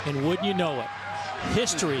And wouldn't you know it,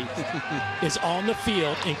 history is on the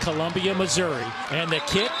field in Columbia, Missouri. And the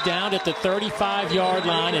kick down at the 35-yard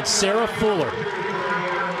line, and Sarah Fuller.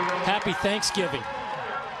 Happy Thanksgiving.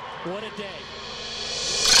 What a day.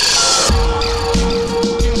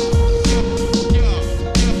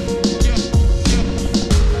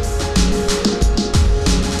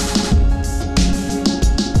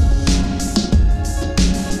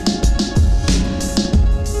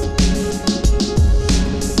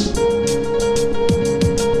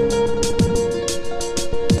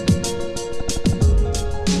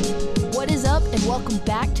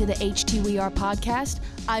 To the HTWR podcast.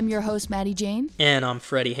 I'm your host, Maddie Jane. And I'm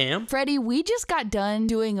Freddie Ham. Freddie, we just got done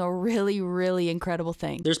doing a really incredible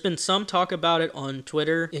thing. There's been some talk about it on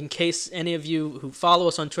Twitter. In case any of you who follow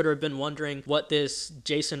us on Twitter have been wondering what this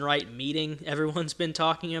Jason Wright meeting everyone's been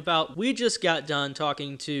talking about, we just got done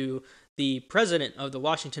talking to the president of the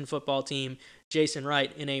Washington football team, Jason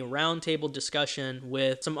Wright, in a roundtable discussion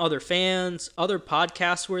with some other fans. Other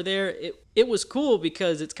podcasts were there. It was cool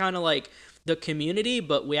because it's kind of like the community,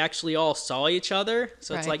 but we actually all saw each other.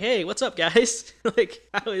 So it's like, hey, what's up, guys? Like,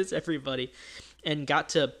 how is everybody? And got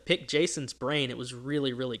to pick Jason's brain. It was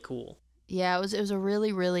really cool. Yeah, it was a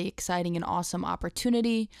really exciting and awesome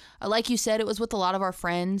opportunity. Like you said, it was with a lot of our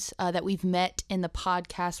friends that we've met in the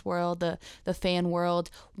podcast world, the fan world.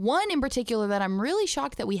 One in particular that I'm really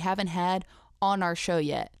shocked that we haven't had on our show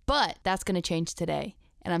yet. But that's going to change today,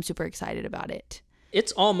 and I'm super excited about it.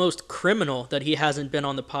 It's almost criminal that he hasn't been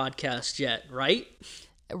on the podcast yet, right?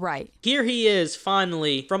 Right. Here he is,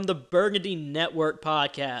 finally, from the Burgundy Network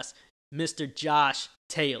podcast, Mr. Josh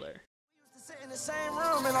Taylor. In the same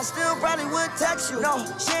room, and I still probably would text you. No,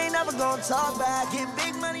 she ain't never gonna talk back. Get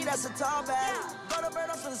big money, that's a tall bag.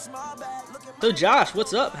 So Josh,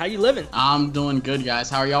 what's up? How you living? I'm doing good, guys.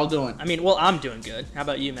 How are y'all doing? I'm doing good. How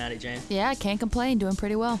about you, Maddie Jane? Yeah, I can't complain. Doing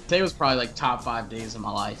pretty well. Today was probably like top 5 days of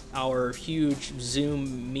my life. Our huge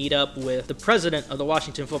Zoom meetup with the president of the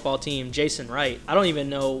Washington football team, Jason Wright. I don't even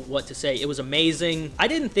know what to say. It was amazing. I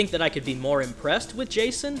didn't think that I could be more impressed with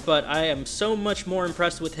Jason, but I am so much more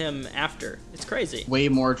impressed with him after. It's crazy. Way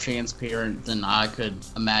more transparent than I could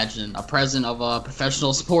imagine. A president of a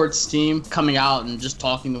professional sports team coming out and just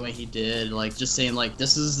talking the way he did, like just saying like,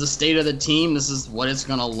 this is the state of the team, this is what it's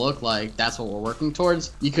gonna look like, that's what we're working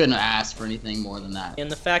towards. You couldn't have asked for anything more than that.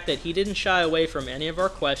 And the fact that he didn't shy away from any of our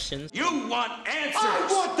questions. You want answers! I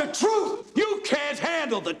want the truth! You can't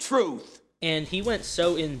handle the truth! And he went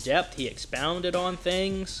so in depth, he expounded on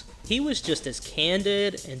things. He was just as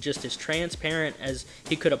candid and just as transparent as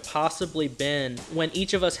he could have possibly been. When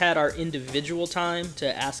each of us had our individual time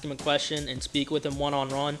to ask him a question and speak with him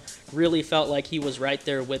one-on-one, really felt like he was right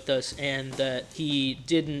there with us and that he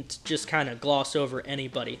didn't just kind of gloss over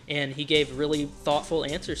anybody. And he gave really thoughtful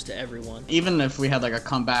answers to everyone. Even if we had like a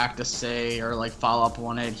comeback to say or like follow up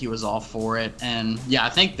on it, he was all for it. And yeah, I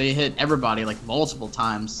think they hit everybody like multiple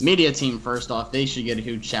times. Media team, first off, they should get a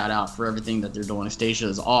huge shout out for everything that they're doing. Stacia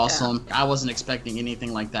is awesome. I wasn't expecting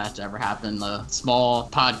anything like that to ever happen. The small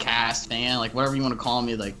podcast fan, like whatever you want to call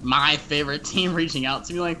me, like my favorite team reaching out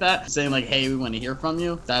to me like that, saying like, hey, we want to hear from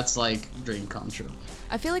you. That's like dream come true.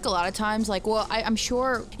 I feel like a lot of times, like, well, I'm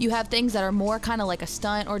sure you have things that are more kind of like a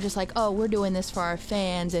stunt or just like, oh, we're doing this for our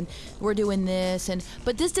fans and we're doing this.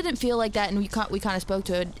 But this didn't feel like that, and we kind of spoke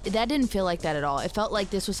to it. That didn't feel like that at all. It felt like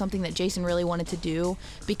this was something that Jason really wanted to do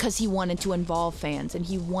because he wanted to involve fans and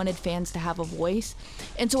he wanted fans to have a voice.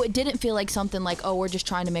 And so it didn't feel like something like, oh, we're just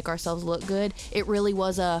trying to make ourselves look good. It really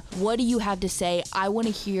was a, what do you have to say? I want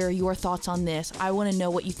to hear your thoughts on this. I want to know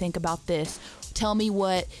what you think about this. Tell me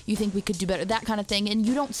what you think we could do better, that kind of thing. And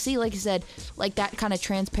you don't see, like I said, like that kind of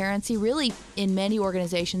transparency really in many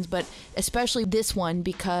organizations, but especially this one,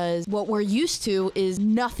 because what we're used to is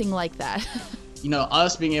nothing like that. You know,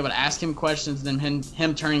 us being able to ask him questions and then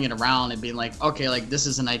him turning it around and being like, okay, like this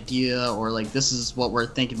is an idea, or like this is what we're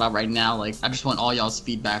thinking about right now. Like, I just want all y'all's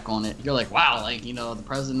feedback on it. You're like, wow, like, you know, the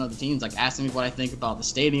president of the team's like asking me what I think about the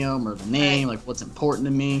stadium or the name, like what's important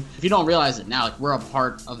to me. If you don't realize it now, like we're a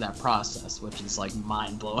part of that process, which is like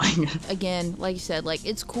mind blowing. Again, like you said, like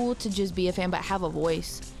it's cool to just be a fan, but have a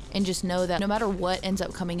voice. And just know that no matter what ends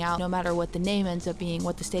up coming out, no matter what the name ends up being,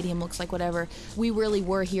 what the stadium looks like, whatever, we really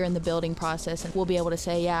were here in the building process. And we'll be able to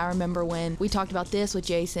say, yeah, I remember when we talked about this with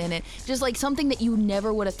Jason. And just like something that you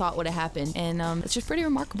never would have thought would have happened. And it's just pretty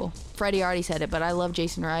remarkable. Freddie already said it, but I love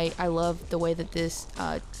Jason Wright. I love the way that this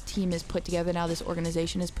team is put together now, this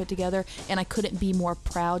organization is put together. And I couldn't be more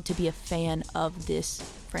proud to be a fan of this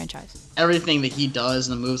franchise. Everything that he does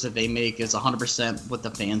and the moves that they make is 100% with the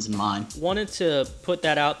fans in mind. Wanted to put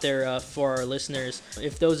that out there for our listeners.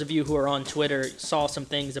 If those of you who are on Twitter saw some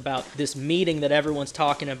things about this meeting that everyone's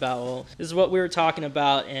talking about, well, this is what we were talking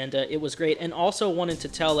about, and it was great. And also wanted to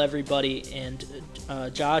tell everybody, and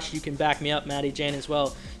Josh, you can back me up, Maddie Jane as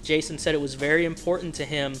well. Jason said it was very important to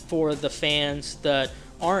him for the fans that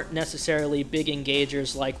aren't necessarily big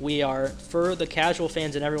engagers like we are, for the casual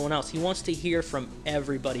fans and everyone else. He wants to hear from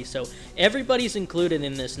everybody. So everybody's included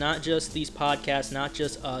in this, not just these podcasts, not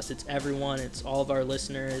just us. It's everyone. It's all of our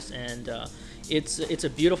listeners. And it's a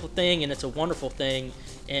beautiful thing, and it's a wonderful thing.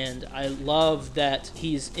 And I love that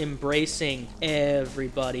he's embracing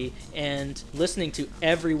everybody and listening to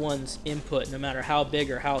everyone's input, no matter how big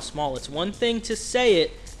or how small. It's one thing to say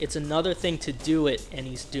it. It's another thing to do it, and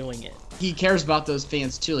he's doing it. He cares about those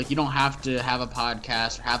fans too. Like, you don't have to have a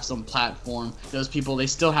podcast or have some platform. Those people, they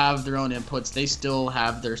still have their own inputs. They still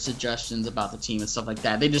have their suggestions about the team and stuff like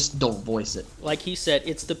that. They just don't voice it. Like he said,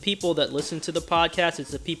 it's the people that listen to the podcast.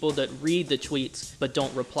 It's the people that read the tweets but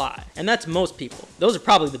don't reply. And that's most people. Those are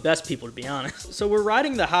probably the best people, to be honest. So we're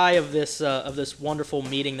riding the high of this wonderful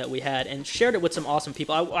meeting that we had and shared it with some awesome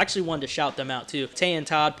people. I actually wanted to shout them out too. Tay and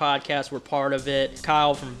Todd podcast were part of it.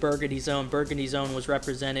 Kyle from Burgundy Zone was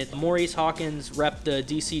represented. Maurice Hawkins rep the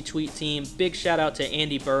DC tweet team. Big shout out to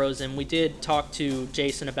Andy Burrows, and we did talk to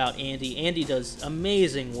Jason about Andy. Andy does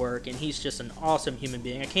amazing work, and he's just an awesome human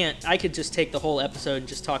being. I could just take the whole episode and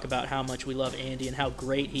just talk about how much we love Andy and how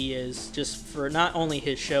great he is, just for not only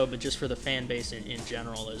his show, but just for the fan base in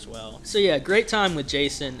general as well. So yeah, great time with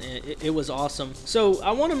Jason. It was awesome. So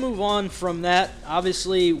I want to move on from that.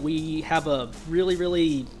 Obviously, we have a really,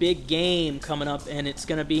 really big game coming up, and it's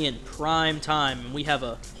going to be in prime time. And we have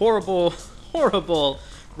a horrible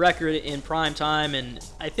record in prime time, and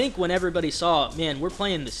I think when everybody saw, man, we're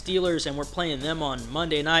playing the Steelers and we're playing them on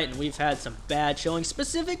Monday night, and we've had some bad showing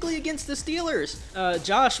specifically against the Steelers.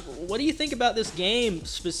 Josh, what do you think about this game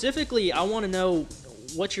specifically? I want to know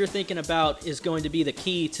what you're thinking about is going to be the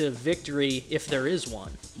key to victory, if there is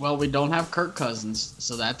one. Well, we don't have Kirk Cousins,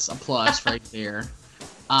 so that's a plus right there.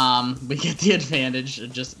 We get the advantage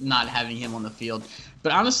of just not having him on the field.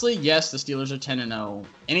 But honestly, yes, the Steelers are 10-0.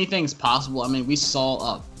 Anything's possible. I mean, we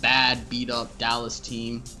saw a bad, beat-up Dallas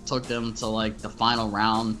team. Took them to, like, the final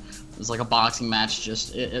round. It was like a boxing match.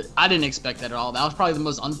 I didn't expect that at all. That was probably the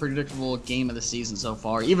most unpredictable game of the season so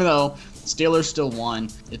far. Even though Steelers still won.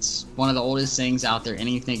 It's one of the oldest sayings out there.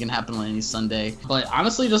 Anything can happen on any Sunday. But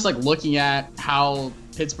honestly, just, like, looking at how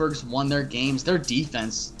Pittsburgh's won their games, their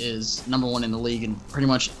defense is number one in the league in pretty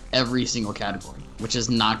much every single category, which is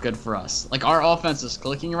not good for us. Like, our offense is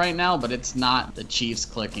clicking right now, but it's not the Chiefs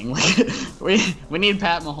clicking. Like, we need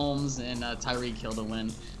Pat Mahomes and Tyreek Hill to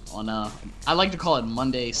win on I like to call it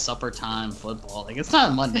Monday supper time football. Like, it's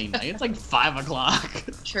not a Monday night. It's like 5 o'clock.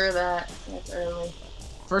 Sure that's early.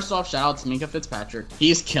 First off, shout out to Minkah Fitzpatrick.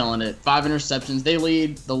 He's killing it. 5 interceptions. They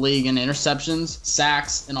lead the league in interceptions,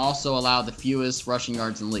 sacks, and also allow the fewest rushing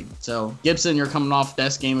yards in the league. So, Gibson, you're coming off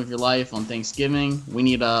best game of your life on Thanksgiving. We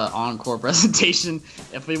need an encore presentation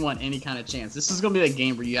if we want any kind of chance. This is going to be the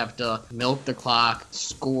game where you have to milk the clock,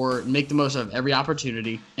 score, make the most of every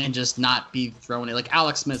opportunity, and just not be throwing it. Like,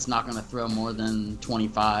 Alex Smith's not going to throw more than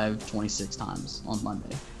 25, 26 times on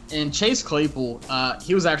Monday. And Chase Claypool,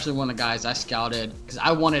 he was actually one of the guys I scouted because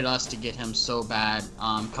I wanted us to get him so bad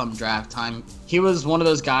come draft time. He was one of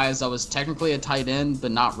those guys that was technically a tight end,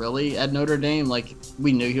 but not really at Notre Dame. Like,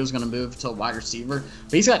 we knew he was going to move to a wide receiver.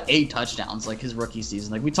 But he's got 8 touchdowns, like, his rookie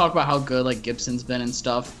season. Like, we talk about how good, like, Gibson's been and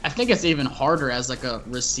stuff. I think it's even harder as, like, a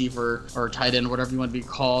receiver or tight end, whatever you want to be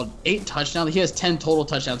called. 8 touchdowns. He has 10 total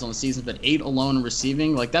touchdowns on the season, but 8 alone in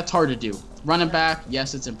receiving. Like, that's hard to do. Running back,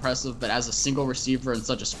 yes, it's impressive, but as a single receiver in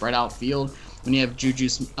such a spread out field, when you have Juju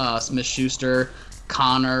Smith-Schuster,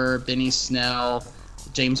 Connor, Benny Snell,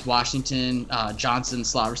 James Washington, Johnson,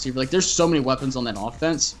 slot receiver, like, there's so many weapons on that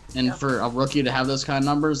offense, and for a rookie to have those kind of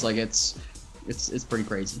numbers, like, it's pretty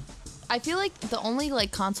crazy. I feel like the only,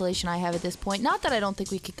 like, consolation I have at this point, not that I don't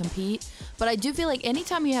think we could compete, but I do feel like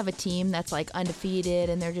anytime you have a team that's, like, undefeated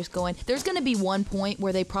and they're just going, there's going to be one point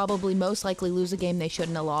where they probably most likely lose a game they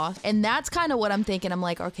shouldn't have lost. And that's kind of what I'm thinking. I'm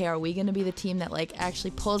like, okay, are we going to be the team that, like,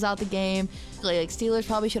 actually pulls out the game? Like, Steelers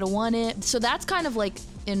probably should have won it. So that's kind of, like,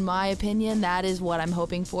 in my opinion, that is what I'm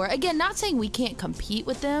hoping for. Again, not saying we can't compete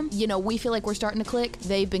with them. You know, we feel like we're starting to click.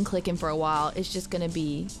 They've been clicking for a while. It's just going to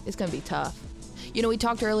be, it's going to be tough. we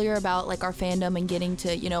talked earlier about like our fandom and getting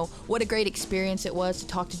to, what a great experience it was to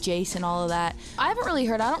talk to Jace and all of that. I don't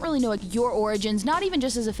really know like your origins, not even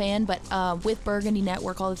just as a fan, but with Burgundy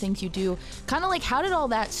Network, all the things you do. Kind of like, how did all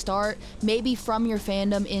that start? Maybe from your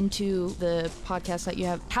fandom into the podcast that you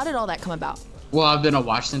have. How did all that come about? Well, I've been a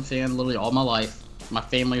Washington fan literally all my life. My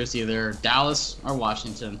family was either Dallas or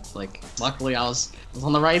Washington. Like, luckily I was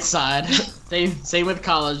on the right side. Same with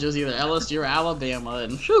college. It was either LSU or Alabama,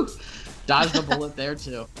 and whew, dodged a bullet there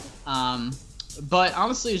too. But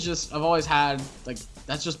honestly, it's just, I've always had, like,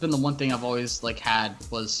 that's just been the one thing I've always, like, had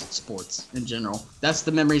was sports in general. That's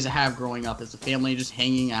the memories I have growing up as a family, just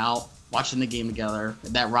hanging out, watching the game together,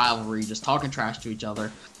 that rivalry, just talking trash to each other.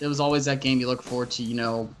 It was always that game you look forward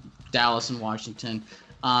to, Dallas and Washington.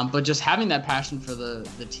 But just having that passion for the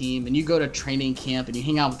team, and you go to training camp and you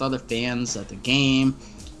hang out with other fans at the game,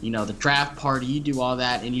 the draft party, you do all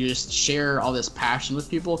that, and you just share all this passion with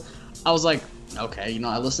people. I was like, okay,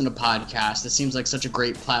 I listen to podcasts. It seems like such a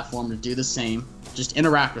great platform to do the same. Just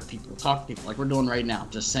interact with people, talk to people like we're doing right now.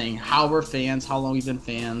 Just saying how we're fans, how long we've been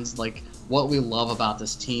fans, like what we love about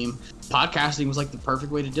this team. Podcasting was like the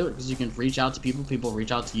perfect way to do it because you can reach out to people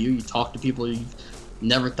reach out to you, you talk to people you've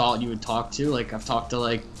never thought you would talk to. Like, I've talked to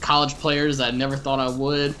like college players that I never thought I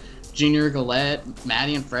would. Junior Galette,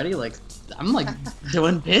 Maddie, and Freddie. Like, I'm like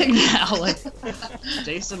doing big now. Like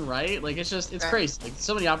Jason Wright. Like, it's crazy. Like,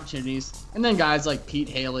 so many opportunities. And then guys like Pete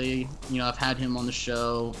Haley. I've had him on the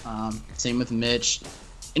show. Same with Mitch.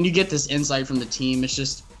 And you get this insight from the team. It's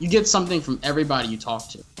just, you get something from everybody you talk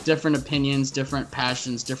to. Different opinions, different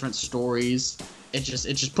passions, different stories. It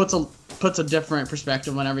just puts a different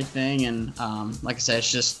perspective on everything, and like I said,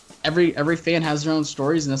 it's just every fan has their own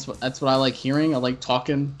stories, and that's what I like hearing. I like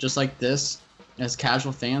talking just like this as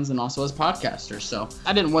casual fans and also as podcasters. So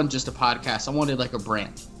I didn't want just a podcast. I wanted like a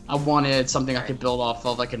brand. I wanted something I could build off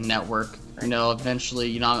of, like a network.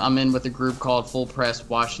 Eventually, I'm in with a group called Full Press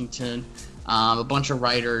Washington, a bunch of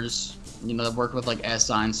writers, that work with like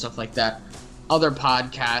SI and stuff like that. Other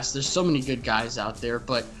podcasts. There's so many good guys out there,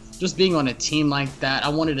 but just being on a team like that, I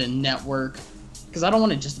wanted a network because I don't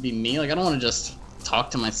want it just to be me. Like, I don't want to just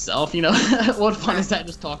talk to myself, What fun is that,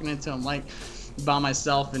 just talking into a mic by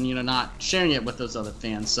myself and, not sharing it with those other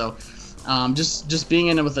fans. So just being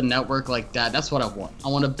in it with a network like that, that's what I want. I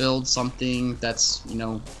want to build something that's,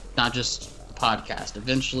 not just a podcast.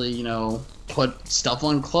 Eventually, put stuff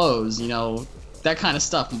on clothes, that kind of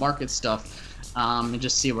stuff, market stuff, and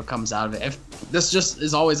just see what comes out of it. If this just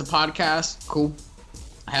is always a podcast, cool.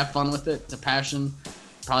 I have fun with it. The passion,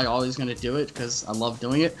 probably always going to do it because I love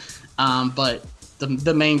doing it. But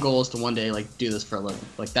the main goal is to one day like do this for a living.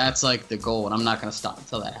 Like, that's like the goal, and I'm not going to stop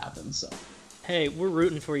until that happens. So. Hey, we're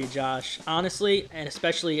rooting for you, Josh. Honestly, and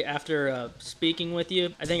especially after speaking with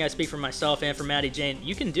you, I think I speak for myself and for Maddie Jane.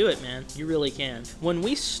 You can do it, man. You really can. When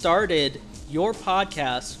we started, your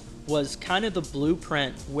podcast was kind of the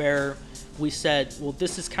blueprint where we said, well,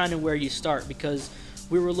 this is kind of where you start, because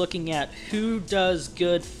we were looking at who does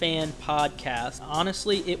good fan podcasts.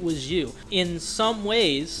 Honestly, it was you. In some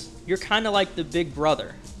ways, you're kind of like the big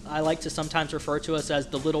brother. I like to sometimes refer to us as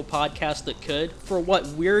the little podcast that could. For what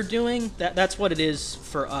we're doing, that's what it is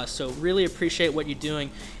for us. So really appreciate what you're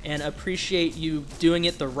doing, and appreciate you doing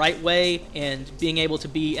it the right way and being able to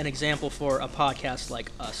be an example for a podcast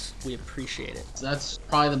like us. We appreciate it. That's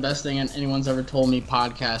probably the best thing anyone's ever told me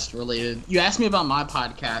podcast related. You asked me about my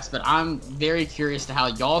podcast, but I'm very curious to how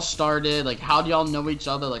y'all started. Like, how do y'all know each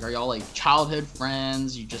other? Like, are y'all like childhood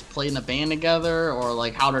friends? You just played in a band together, or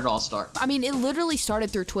like, how did it all start? I mean, it literally started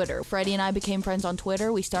through Twitter. Freddie and I became friends on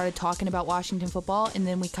Twitter. We started talking about Washington football, and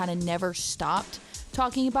then we kind of never stopped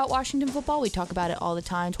talking about Washington football. We talk about it all the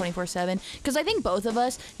time, 24/7, because I think both of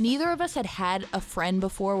us, neither of us had a friend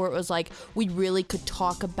before where it was like we really could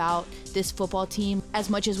talk about this football team as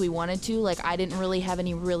much as we wanted to. Like, I didn't really have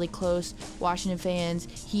any really close Washington fans.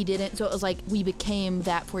 He didn't. So it was like we became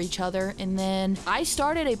that for each other. And then I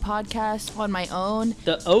started a podcast on my own.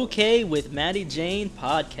 The OK with Maddie Jane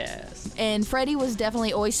podcast. And Freddie was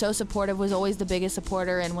definitely always so supportive, was always the biggest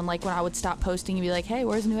supporter. And when I would stop posting, he'd be like, hey,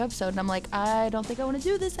 where's a new episode? And I'm like, I don't think I want to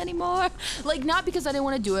do this anymore. Like, not because I didn't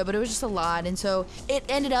want to do it, but it was just a lot. And so it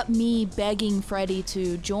ended up me begging Freddie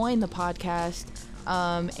to join the podcast.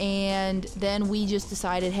 And then we just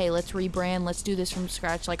decided, hey, let's rebrand. Let's do this from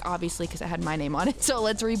scratch. Like, obviously, because I had my name on it. So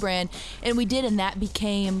let's rebrand. And we did, and that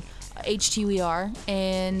became HTWR.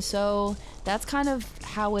 And so that's kind of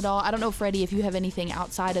how it all, I don't know, Freddie, if you have anything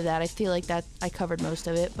outside of that. I feel like that I covered most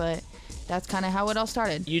of it, but that's kind of how it all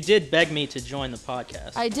started. You did beg me to join the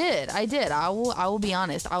podcast. I did. I will be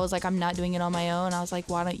honest. I was like, I'm not doing it on my own. I was like,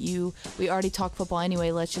 why don't you, we already talk football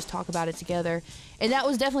anyway, let's just talk about it together. And that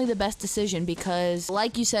was definitely the best decision because,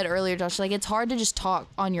 like you said earlier, Josh, like it's hard to just talk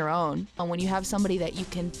on your own. And when you have somebody that you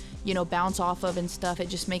can, bounce off of and stuff, it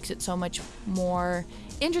just makes it so much more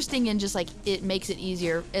interesting and just like it makes it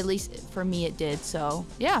easier. At least for me, it did. So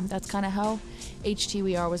yeah, that's kind of how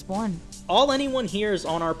HTWR was born. All anyone hears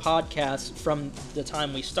on our podcast from the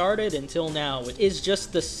time we started until now is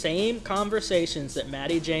just the same conversations that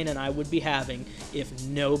Maddie Jane and I would be having if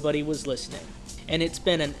nobody was listening. And it's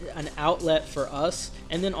been an outlet for us,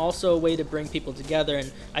 and then also a way to bring people together.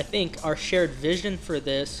 And I think our shared vision for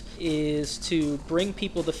this is to bring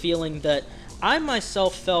people the feeling that I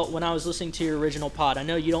myself felt when I was listening to your original pod. I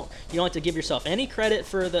know you don't like to give yourself any credit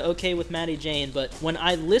for the Okay with Maddie Jane, but when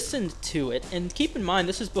I listened to it, and keep in mind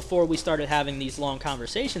this is before we started having these long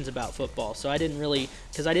conversations about football, so I didn't really,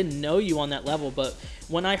 because I didn't know you on that level, but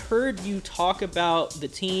when I heard you talk about the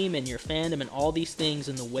team and your fandom and all these things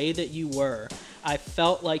and the way that you were, I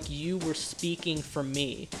felt like you were speaking for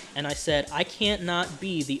me. And I said, I can't not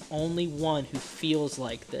be the only one who feels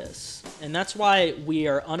like this. And that's why we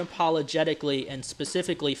are unapologetically and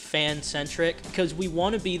specifically fan-centric, because we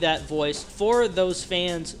want to be that voice for those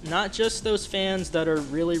fans, not just those fans that are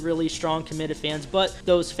really, really strong, committed fans, but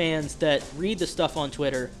those fans that read the stuff on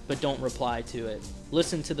Twitter but don't reply to it.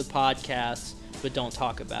 Listen to the podcasts but don't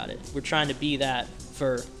talk about it. We're trying to be that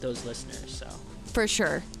for those listeners. So For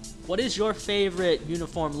sure. What is your favorite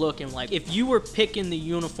uniform look? And like, if you were picking the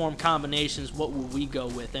uniform combinations, what would we go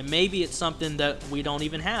with? And maybe it's something that we don't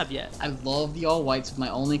even have yet. I love the all whites. My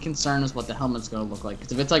only concern is what the helmet's gonna look like.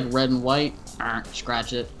 Because if it's like red and white,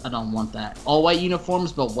 scratch it. I don't want that. All white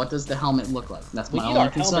uniforms, but what does the helmet look like? That's my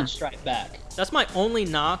only concern. Helmet stripe back. That's my only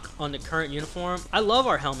knock on the current uniform. I love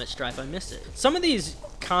our helmet stripe. I miss it. Some of these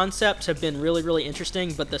concepts have been really, really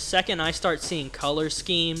interesting, but the second I start seeing color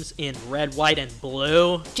schemes in red, white, and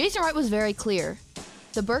blue... Jason Wright was very clear.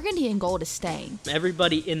 The burgundy and gold is staying.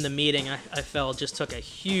 Everybody in the meeting, I felt, just took a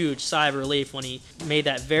huge sigh of relief when he made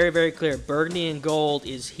that very, very clear. Burgundy and gold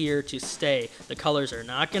is here to stay. The colors are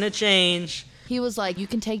not going to change. He was like, you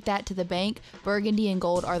can take that to the bank. Burgundy and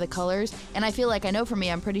gold are the colors. And I feel like, I know for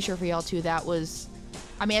me, I'm pretty sure for y'all too, that was...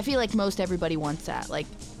 I mean, I feel like most everybody wants that. Like,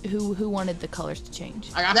 who wanted the colors to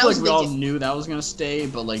change? I feel like we all knew that was going to stay,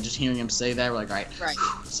 but like just hearing him say that, we're like, all right.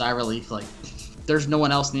 Sigh of relief. Like, there's no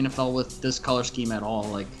one else in the NFL with this color scheme at all.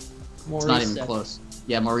 Like, Maurice, it's not even close.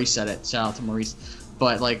 Yeah, Maurice said it. Shout out to Maurice.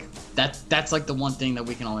 But like, that's like the one thing that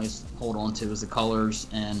we can always hold on to is the colors.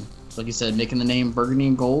 And like you said, making the name burgundy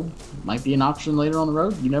and gold might be an option later on the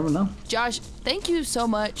road. You never know. Josh, thank you so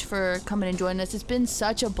much for coming and joining us. It's been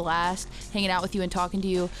such a blast hanging out with you and talking to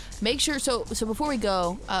you. Make sure, so before we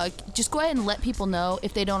go, just go ahead and let people know,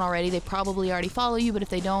 if they don't already. They probably already follow you, but if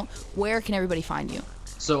they don't, where can everybody find you?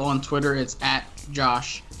 So on Twitter, it's at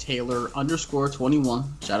Josh Taylor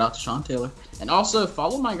 _21. Shout out to Sean Taylor. And also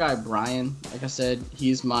follow my guy Brian. Like I said,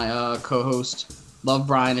 he's my co-host. Love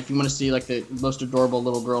Brian. If you want to see like the most adorable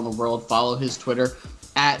little girl in the world, follow his Twitter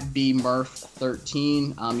at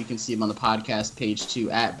bmurph13. You can see him on the podcast page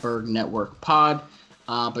too at Berg Network Pod.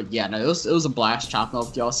 But yeah, no, it was a blast chopping up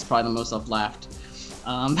with y'all. It's probably the most I've laughed.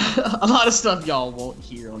 A lot of stuff y'all won't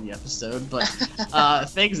hear on the episode, but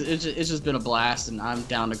it's just been a blast, and I'm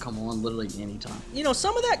down to come on literally anytime. You know,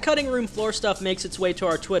 some of that cutting room floor stuff makes its way to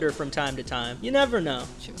our Twitter from time to time. You never know.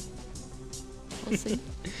 Sure. We'll see.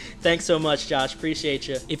 Thanks so much, Josh. Appreciate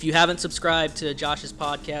you. If you haven't subscribed to Josh's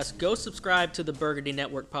podcast, go subscribe to the Burgundy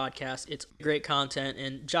Network podcast. It's great content,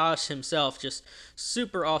 and Josh himself, just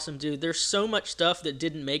super awesome dude. There's so much stuff that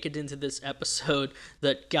didn't make it into this episode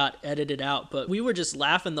that got edited out, but we were just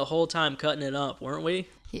laughing the whole time cutting it up, weren't we?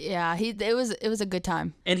 Yeah, it was a good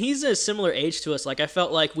time. And he's a similar age to us. Like, I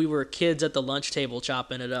felt like we were kids at the lunch table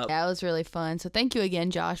chopping it up. Yeah, it was really fun. So thank you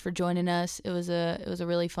again, Josh, for joining us. It was a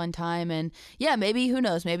really fun time. And yeah, maybe, who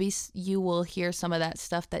knows, maybe you will hear some of that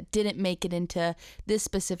stuff that didn't make it into this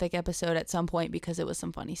specific episode at some point because it was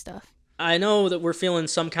some funny stuff. I know that we're feeling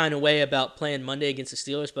some kind of way about playing Monday against the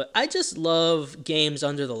Steelers, but I just love games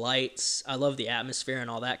under the lights. I love the atmosphere and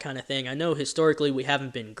all that kind of thing. I know historically we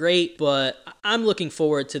haven't been great, but I'm looking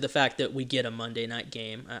forward to the fact that we get a Monday night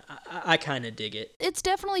game. I kind of dig it. It's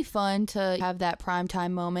definitely fun to have that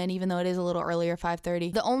primetime moment, even though it is a little earlier,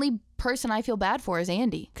 5:30. The only person I feel bad for is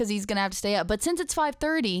Andy, because he's gonna have to stay up, but since it's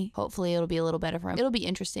 5:30, hopefully it'll be a little better for him. It'll be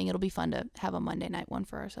interesting. It'll be fun to have a Monday night one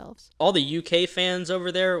for ourselves. All the UK fans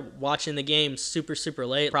over there watching the game super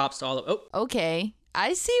late, props to all of Okay,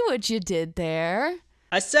 I see what you did there.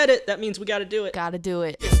 I said it. That means we gotta do it. Gotta do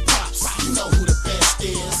it. You know who the best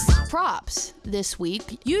is. Props this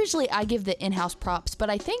week. Usually I give the in-house props, but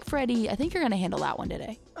I think Freddie, you're gonna handle that one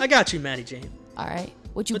today. I got you, Maddie Jane. All right.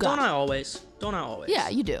 What you But got? don't I always? Yeah,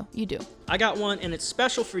 you do. You do. I got one, and it's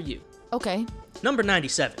special for you. Okay. Number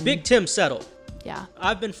 97, Big Tim Settle. Yeah.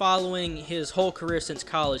 I've been following his whole career since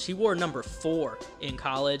college. He wore number 4 in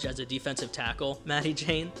college as a defensive tackle, Matty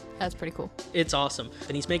Jane. That's pretty cool. It's awesome.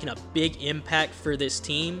 And he's making a big impact for this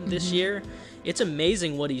team this year. It's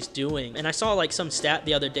amazing what he's doing. And I saw like some stat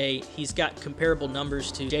the other day. He's got comparable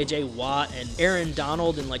numbers to J.J. Watt and Aaron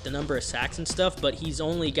Donald and like the number of sacks and stuff, but he's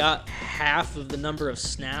only got half of the number of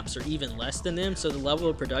snaps or even less than them. So the level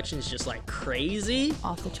of production is just like crazy.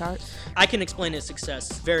 Off the charts. I can explain his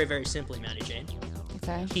success very, very simply, Matty Jane.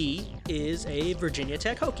 Okay. He is a Virginia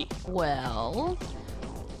Tech Hokie. Well,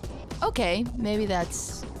 okay, maybe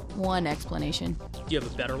that's one explanation. Do you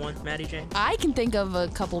have a better one, Matty Jane? I can think of a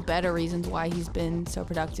couple better reasons why he's been so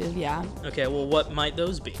productive, yeah. Okay, well, what might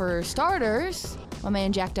those be? For starters, my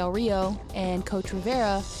man Jack Del Rio and Coach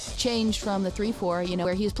Rivera changed from the 3-4,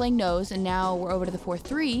 where he was playing nose, and now we're over to the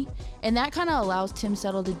 4-3, and that kind of allows Tim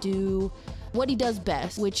Settle to do what he does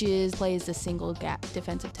best, which is play as a single gap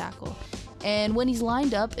defensive tackle. And when he's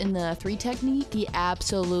lined up in the 3 technique, he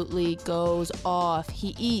absolutely goes off.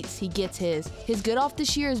 He eats, he gets his. His good off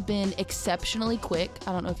this year has been exceptionally quick.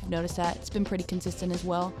 I don't know if you've noticed that. It's been pretty consistent as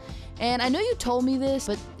well. And I know you told me this,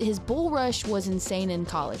 but his bull rush was insane in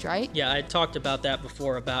college, right? Yeah, I talked about that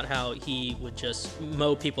before, about how he would just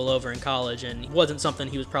mow people over in college, and it wasn't something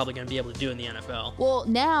he was probably going to be able to do in the NFL. Well,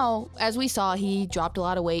 now, as we saw, he dropped a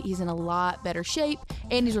lot of weight. He's in a lot better shape,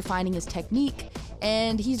 and he's refining his technique.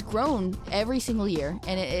 And he's grown every single year,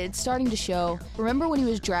 and it's starting to show. Remember when he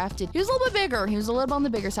was drafted, he was a little bit bigger. He was a little bit on the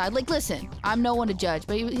bigger side. Like, listen, I'm no one to judge,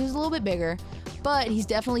 but he was a little bit bigger. But he's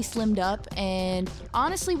definitely slimmed up, and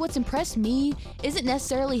honestly, what's impressed me isn't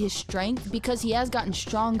necessarily his strength, because he has gotten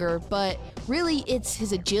stronger, but really it's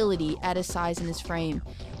his agility at his size and his frame.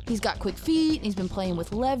 He's got quick feet, he's been playing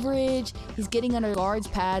with leverage, he's getting under guards'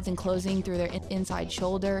 pads and closing through their inside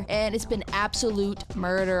shoulder, and it's been absolute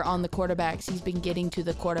murder on the quarterbacks. He's been getting to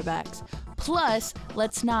the quarterbacks. Plus,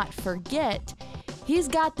 let's not forget, he's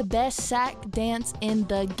got the best sack dance in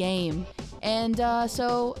the game. And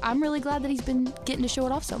so I'm really glad that he's been getting to show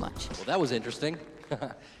it off so much. Well, that was interesting.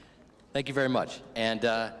 Thank you very much. And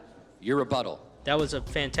your rebuttal. That was a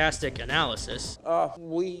fantastic analysis.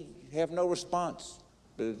 We have no response.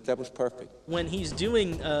 That was perfect. When he's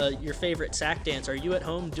doing your favorite sack dance, are you at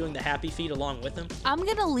home doing the happy feet along with him? I'm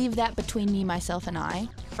going to leave that between me, myself, and I.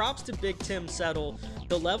 Props to Big Tim Settle.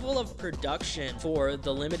 The level of production for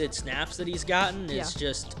the limited snaps that he's gotten is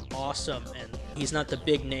just awesome. And he's not the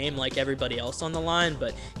big name like everybody else on the line,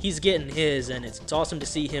 but he's getting his, and it's awesome to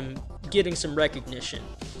see him getting some recognition.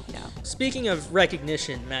 Yeah. Speaking of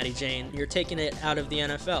recognition, Matty Jane, you're taking it out of the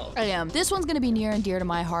NFL. I am. This one's going to be near and dear to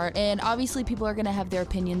my heart, and obviously people are going to have their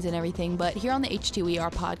opinions and everything, but here on the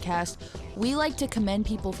H2ER podcast, we like to commend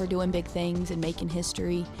people for doing big things and making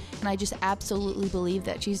history, and I just absolutely believe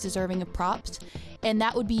that she's deserving of props, and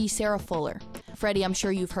that would be Sarah Fuller. Freddie, I'm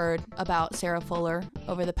sure you've heard about Sarah Fuller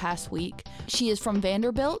over the past week. She is from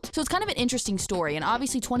Vanderbilt, so it's kind of an interesting story, and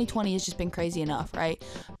obviously 2020 has just been crazy enough, right?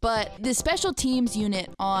 But the special teams unit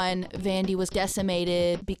on Vandy was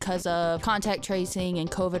decimated because of contact tracing and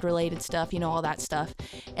COVID-related stuff, all that stuff.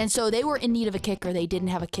 And so they were in need of a kicker. They didn't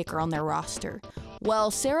have a kicker on their roster. Well,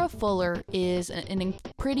 Sarah Fuller is a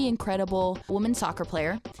pretty incredible women's soccer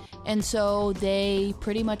player. And so they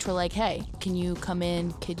pretty much were like, hey, can you come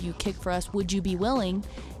in? Could you kick for us? Would you be willing?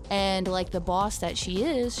 And like the boss that she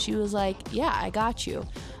is, she was like, yeah, I got you.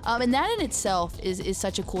 And that in itself is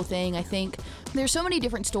such a cool thing. I think there's so many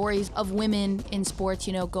different stories of women in sports,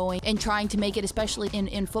 going and trying to make it, especially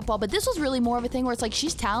in football. But this was really more of a thing where it's like,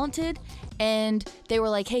 she's talented, and they were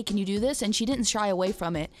like, hey, can you do this? And she didn't shy away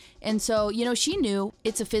from it. And so, she knew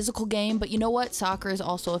it's a physical game, but you know what? Soccer is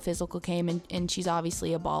also a physical game, and she's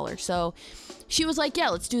obviously a baller. So she was like, yeah,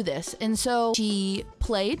 let's do this. And so she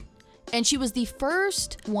played. And she was the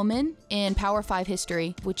first woman in Power 5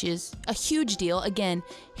 history, which is a huge deal. Again,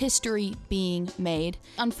 history being made.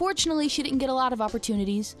 Unfortunately, she didn't get a lot of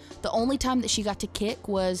opportunities. The only time that she got to kick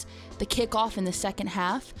was the kickoff in the second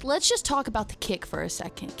half. Let's just talk about the kick for a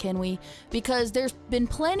second, can we? Because there's been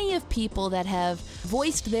plenty of people that have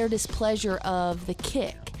voiced their displeasure of the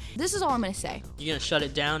kick. This is all I'm going to say. You going to shut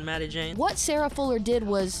it down, Matty Jane? What Sarah Fuller did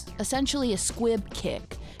was essentially a squib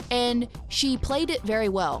kick. And she played it very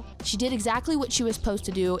well. She did exactly what she was supposed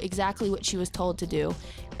to do, exactly what she was told to do.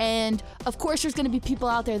 And of course, there's going to be people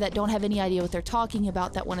out there that don't have any idea what they're talking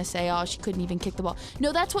about, that want to say, oh, she couldn't even kick the ball.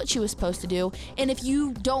 No, that's what she was supposed to do. And if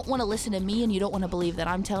you don't want to listen to me and you don't want to believe that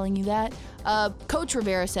I'm telling you that, Coach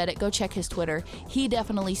Rivera said it. Go check his Twitter. He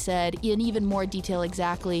definitely said in even more detail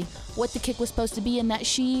exactly what the kick was supposed to be, and that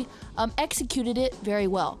she executed it very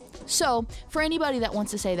well. So for anybody that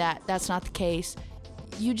wants to say that that's not the case,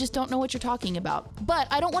 you just don't know what you're talking about. But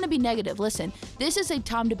I don't want to be negative. Listen, this is a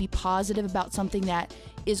time to be positive about something that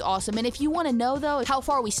is awesome. And if you want to know, though, how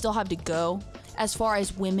far we still have to go as far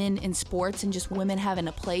as women in sports and just women having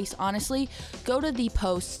a place, honestly, go to the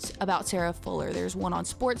posts about Sarah Fuller. There's one on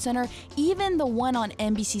SportsCenter, even the one on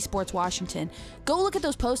NBC Sports Washington. Go look at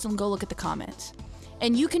those posts and go look at the comments.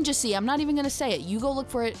 And you can just see, I'm not even going to say it. You go look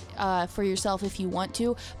for it for yourself if you want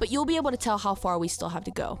to, but you'll be able to tell how far we still have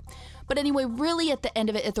to go. But anyway, really at the end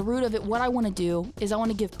of it, at the root of it, what I want to do is I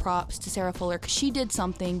want to give props to Sarah Fuller, because she did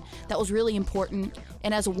something that was really important.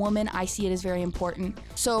 And as a woman, I see it as very important.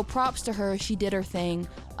 So props to her. She did her thing.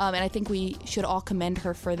 And I think we should all commend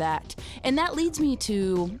her for that. And that leads me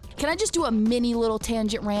to, can I just do a mini little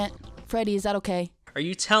tangent rant? Freddie, is that okay? Are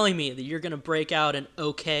you telling me that you're going to break out an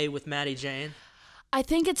okay with Maddie Jane? I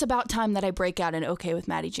think it's about time that I break out an okay with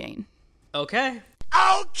Maddie Jane. Okay.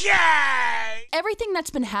 Okay! Everything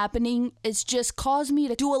that's been happening has just caused me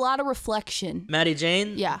to do a lot of reflection. Maddie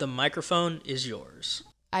Jane, yeah. The microphone is yours.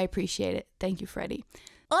 I appreciate it. Thank you, Freddie.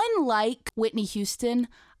 Unlike Whitney Houston,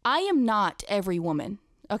 I am not every woman.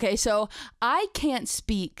 Okay, so I can't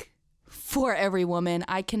speak for every woman.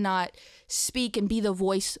 I cannot speak and be the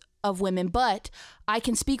voice of women, but I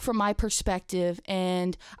can speak from my perspective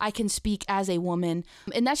and I can speak as a woman.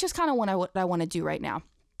 And that's just kind of what I want to do right now.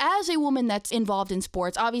 As a woman that's involved in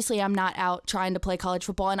sports, obviously I'm not out trying to play college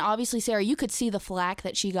football. And obviously, Sarah, you could see the flack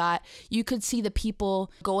that she got. You could see the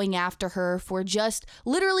people going after her for just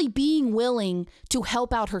literally being willing to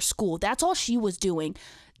help out her school. That's all she was doing.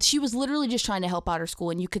 She was literally just trying to help out her school.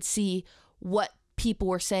 And you could see what people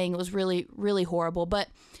were saying. It was really, really horrible. But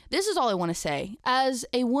this is all I want to say. As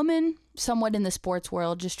a woman somewhat in the sports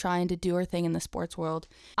world, just trying to do her thing in the sports world,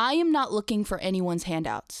 I am not looking for anyone's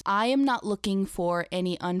handouts. I am not looking for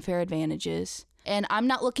any unfair advantages. And I'm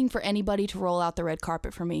not looking for anybody to roll out the red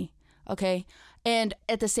carpet for me. Okay? And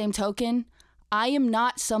at the same token, I am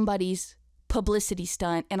not somebody's publicity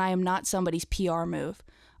stunt and I am not somebody's PR move.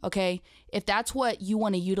 Okay? If that's what you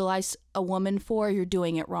want to utilize a woman for, you're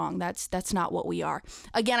doing it wrong. That's not what we are.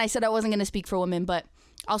 Again, I said I wasn't going to speak for women, but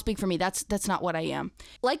I'll speak for me. That's not what I am.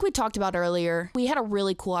 Like we talked about earlier, we had a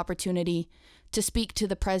really cool opportunity to speak to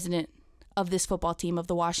the president of this football team, of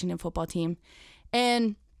the Washington football team.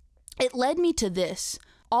 And it led me to this.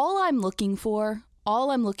 All I'm looking for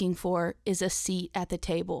is a seat at the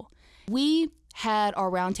table. We had our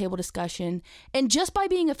roundtable discussion, and just by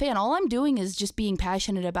being a fan, all I'm doing is just being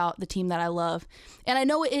passionate about the team that I love. And I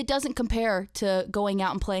know it doesn't compare to going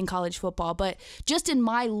out and playing college football, but just in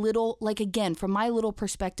my little, from my little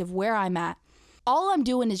perspective where I'm at, all I'm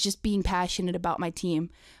doing is just being passionate about my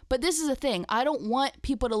team. But this is the thing. I don't want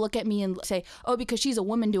people to look at me and say, oh, because she's a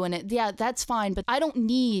woman doing it. Yeah, that's fine. But I don't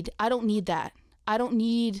need that. I don't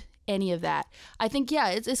need any of that. I think, yeah,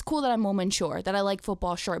 it's cool that I'm woman, sure, that I like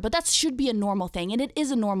football, sure, but that should be a normal thing, and it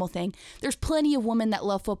is a normal thing. There's plenty of women that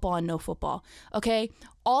love football and know football, okay?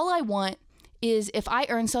 All I want is if I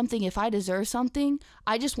earn something, if I deserve something,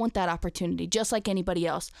 I just want that opportunity, just like anybody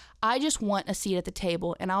else. I just want a seat at the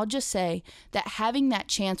table, and I'll just say that having that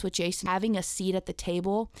chance with Jason, having a seat at the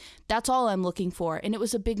table, that's all I'm looking for, and it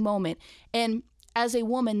was a big moment. And as a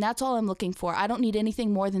woman, that's all I'm looking for. I don't need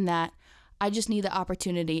anything more than that. I just need the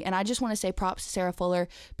opportunity. And I just want to say props to Sarah Fuller,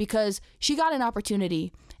 because she got an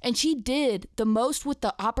opportunity and she did the most with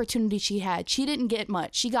the opportunity she had. She didn't get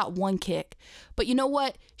much. She got one kick. But you know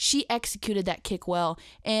what? She executed that kick well.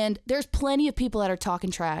 And there's plenty of people that are talking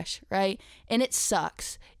trash, right? And it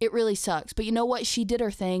sucks. It really sucks. But you know what? She did her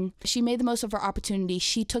thing. She made the most of her opportunity.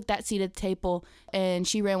 She took that seat at the table and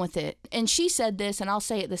she ran with it. And she said this, and I'll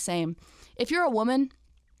say it the same. If you're a woman,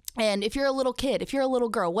 and if you're a little kid, if you're a little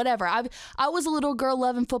girl, whatever. I was a little girl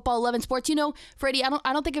loving football, loving sports. You know, Freddie, I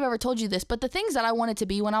don't think I've ever told you this, but the things that I wanted to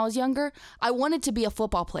be when I was younger, I wanted to be a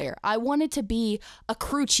football player. I wanted to be a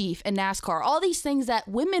crew chief in NASCAR. All these things that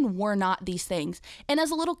women were not these things. And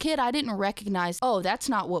as a little kid, I didn't recognize, oh, that's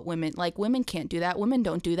not what women can't do that. Women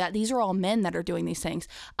don't do that. These are all men that are doing these things.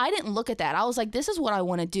 I didn't look at that. I was like, this is what I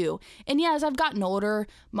want to do. And yeah, as I've gotten older,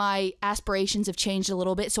 my aspirations have changed a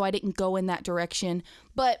little bit, so I didn't go in that direction.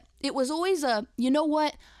 But it was always you know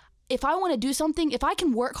what? if I want to do something, if I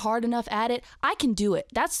can work hard enough at it, I can do it.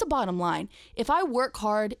 That's the bottom line. If I work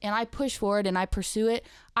hard and I push forward and I pursue it,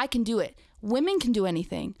 I can do it. Women can do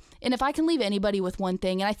anything. And if I can leave anybody with one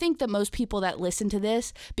thing, and I think that most people that listen to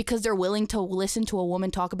this, because they're willing to listen to a woman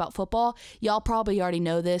talk about football, y'all probably already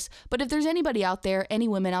know this. But if there's anybody out there, any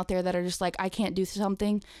women out there that are just like, I can't do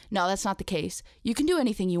something, no, that's not the case. You can do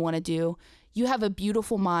anything you want to do. You have a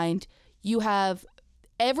beautiful mind. You have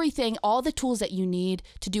everything, all the tools that you need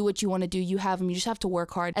to do what you want to do, you have them. You just have to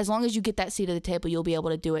work hard. As long as you get that seat at the table, you'll be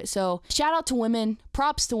able to do it. So shout out to women,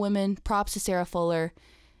 props to Sarah Fuller.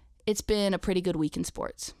 It's been a pretty good week in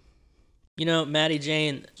sports. You know, Maddie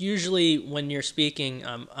Jane, usually when you're speaking,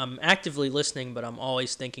 I'm actively listening, but I'm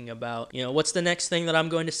always thinking about, what's the next thing that I'm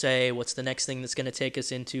going to say? What's the next thing that's going to take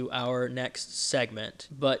us into our next segment?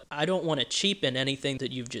 But I don't want to cheapen anything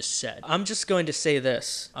that you've just said. I'm just going to say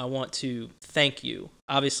this. I want to thank you,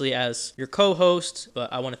 obviously as your co-host,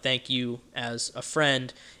 but I want to thank you as a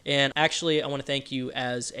friend. And actually, I want to thank you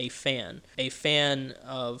as a fan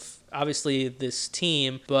of obviously this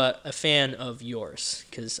team, but a fan of yours,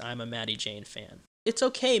 because I'm a Maddie Jane fan. It's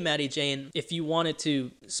okay, Maddie Jane, if you wanted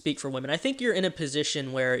to speak for women. I think you're in a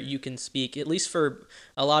position where you can speak, at least for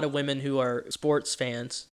a lot of women who are sports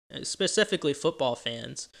fans, specifically football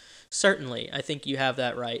fans. Certainly, I think you have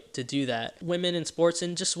that right to do that. Women in sports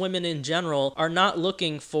and just women in general are not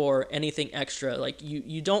looking for anything extra. Like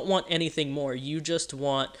you don't want anything more. You just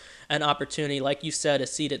want an opportunity, like you said, a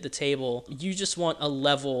seat at the table. You just want a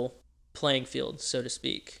level playing field, so to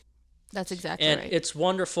speak. That's exactly right. And it's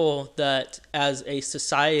wonderful that as a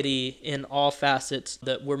society in all facets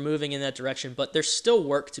that we're moving in that direction, but there's still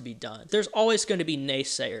work to be done. There's always going to be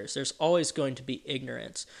naysayers. There's always going to be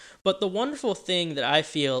ignorance. But the wonderful thing that I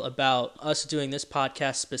feel about us doing this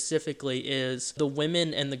podcast specifically is the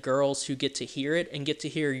women and the girls who get to hear it and get to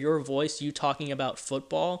hear your voice, you talking about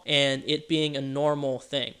football, and it being a normal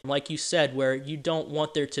thing. Like you said, where you don't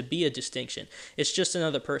want there to be a distinction. It's just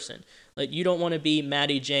another person. Like, you don't want to be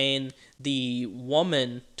Maddie Jane, the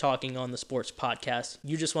woman talking on the sports podcast.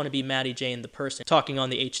 You just want to be Maddie Jane, the person talking on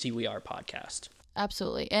the HTWR podcast.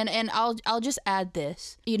 Absolutely. And I'll just add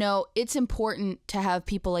this. It's important to have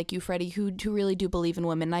people like you, Freddie, who really do believe in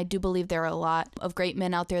women. And I do believe there are a lot of great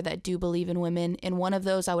men out there that do believe in women. And one of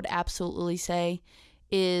those I would absolutely say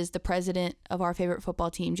is the president of our favorite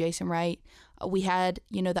football team, Jason Wright. We had,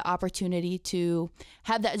 the opportunity to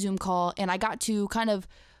have that Zoom call, and I got to kind of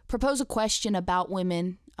propose a question about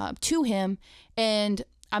women to him, and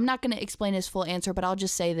I'm not going to explain his full answer, but I'll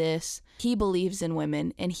just say this. He believes in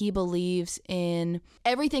women, and he believes in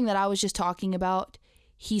everything that I was just talking about.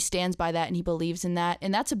 He stands by that, and he believes in that,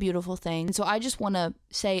 and that's a beautiful thing. And so I just want to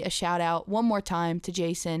say a shout out one more time to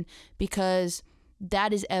Jason, because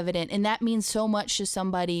that is evident, and that means so much to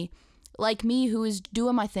somebody like me, who is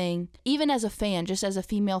doing my thing, even as a fan, just as a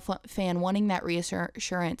female fan, wanting that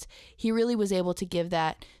reassurance. He really was able to give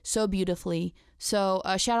that so beautifully. So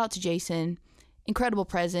shout out to Jason. Incredible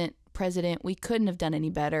president. We couldn't have done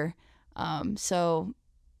any better. So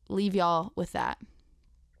leave y'all with that.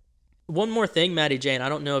 One more thing, Maddie Jane. I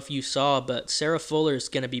don't know if you saw, but Sarah Fuller is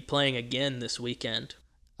going to be playing again this weekend.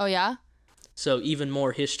 Oh, yeah? So even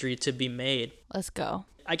more history to be made. Let's go.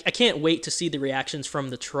 I can't wait to see the reactions from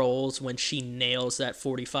the trolls when she nails that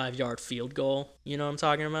 45-yard field goal. You know what I'm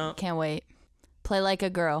talking about? Can't wait. Play like a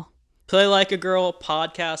girl. Play like a girl,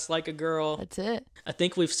 podcast like a girl. That's it. I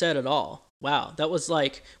think we've said it all. Wow, that was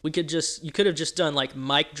like, you could have just done like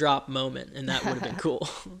mic drop moment, and that would have been cool.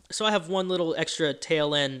 So I have one little extra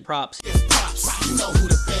tail end props. You know who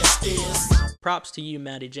the best is. Props to you,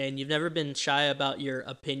 Maddie Jane. You've never been shy about your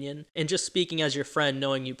opinion. And just speaking as your friend,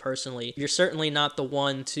 knowing you personally, you're certainly not the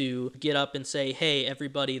one to get up and say, hey,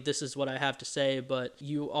 everybody, this is what I have to say. But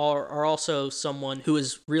you are also someone who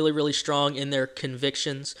is really, really strong in their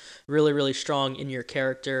convictions, really, really strong in your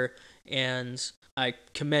character. And I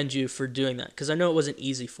commend you for doing that, because I know it wasn't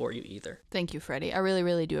easy for you either. Thank you, Freddie. I really,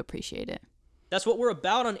 really do appreciate it. That's what we're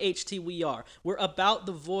about on HTWR. We're about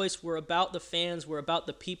the voice. We're about the fans. We're about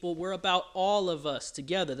the people. We're about all of us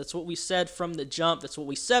together. That's what we said from the jump. That's what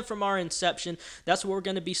we said from our inception. That's what we're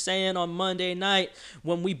going to be saying on Monday night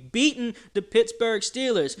when we beating the Pittsburgh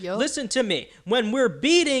Steelers. Yep. Listen to me. When we're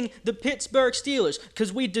beating the Pittsburgh Steelers,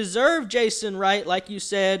 because we deserve Jason Wright, like you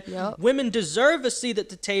said. Yep. Women deserve a seat at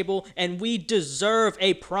the table, and we deserve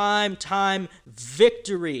a prime time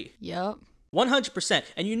victory. Yep. 100%.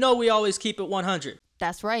 And we always keep it 100.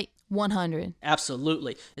 That's right. 100.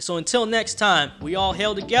 Absolutely. And so until next time, we all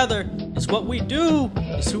hail together. It's what we do.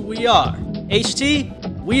 It's who we are.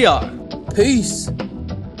 HT, we are. Peace.